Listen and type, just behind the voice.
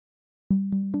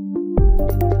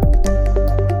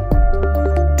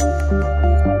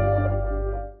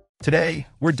Today,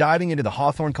 we're diving into the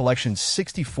Hawthorne Collection's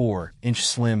 64-inch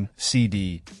slim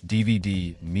CD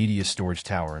DVD media storage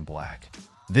tower in black.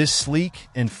 This sleek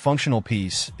and functional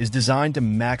piece is designed to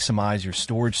maximize your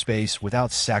storage space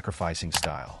without sacrificing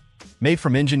style. Made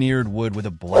from engineered wood with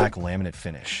a black laminate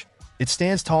finish, it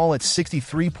stands tall at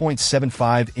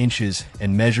 63.75 inches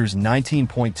and measures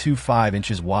 19.25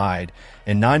 inches wide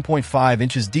and 9.5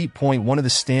 inches deep. One of the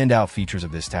standout features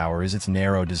of this tower is its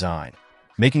narrow design,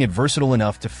 making it versatile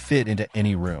enough to fit into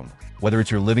any room, whether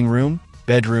it's your living room,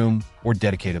 bedroom, or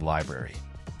dedicated library.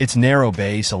 Its narrow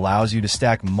base allows you to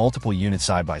stack multiple units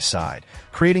side by side,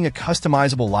 creating a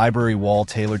customizable library wall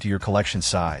tailored to your collection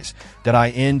size.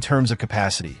 In terms of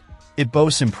capacity, it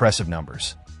boasts impressive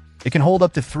numbers. It can hold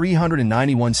up to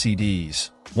 391 CDs,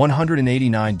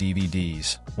 189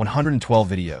 DVDs, 112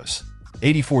 videos,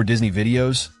 84 Disney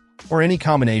videos, or any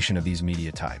combination of these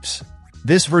media types.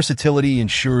 This versatility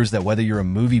ensures that whether you're a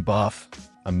movie buff,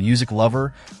 a music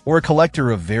lover, or a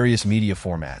collector of various media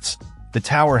formats, the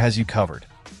tower has you covered.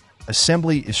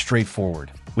 Assembly is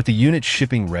straightforward, with the unit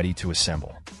shipping ready to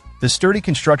assemble. The sturdy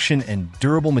construction and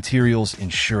durable materials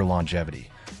ensure longevity,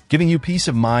 giving you peace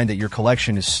of mind that your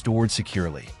collection is stored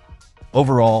securely.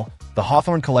 Overall, the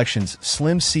Hawthorne Collection's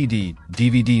slim CD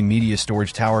DVD media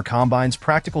storage tower combines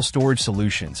practical storage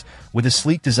solutions with a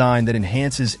sleek design that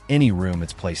enhances any room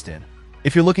it's placed in.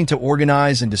 If you're looking to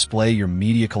organize and display your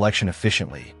media collection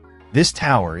efficiently, this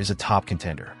tower is a top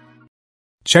contender.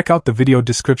 Check out the video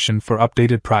description for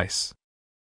updated price.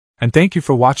 And thank you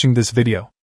for watching this video.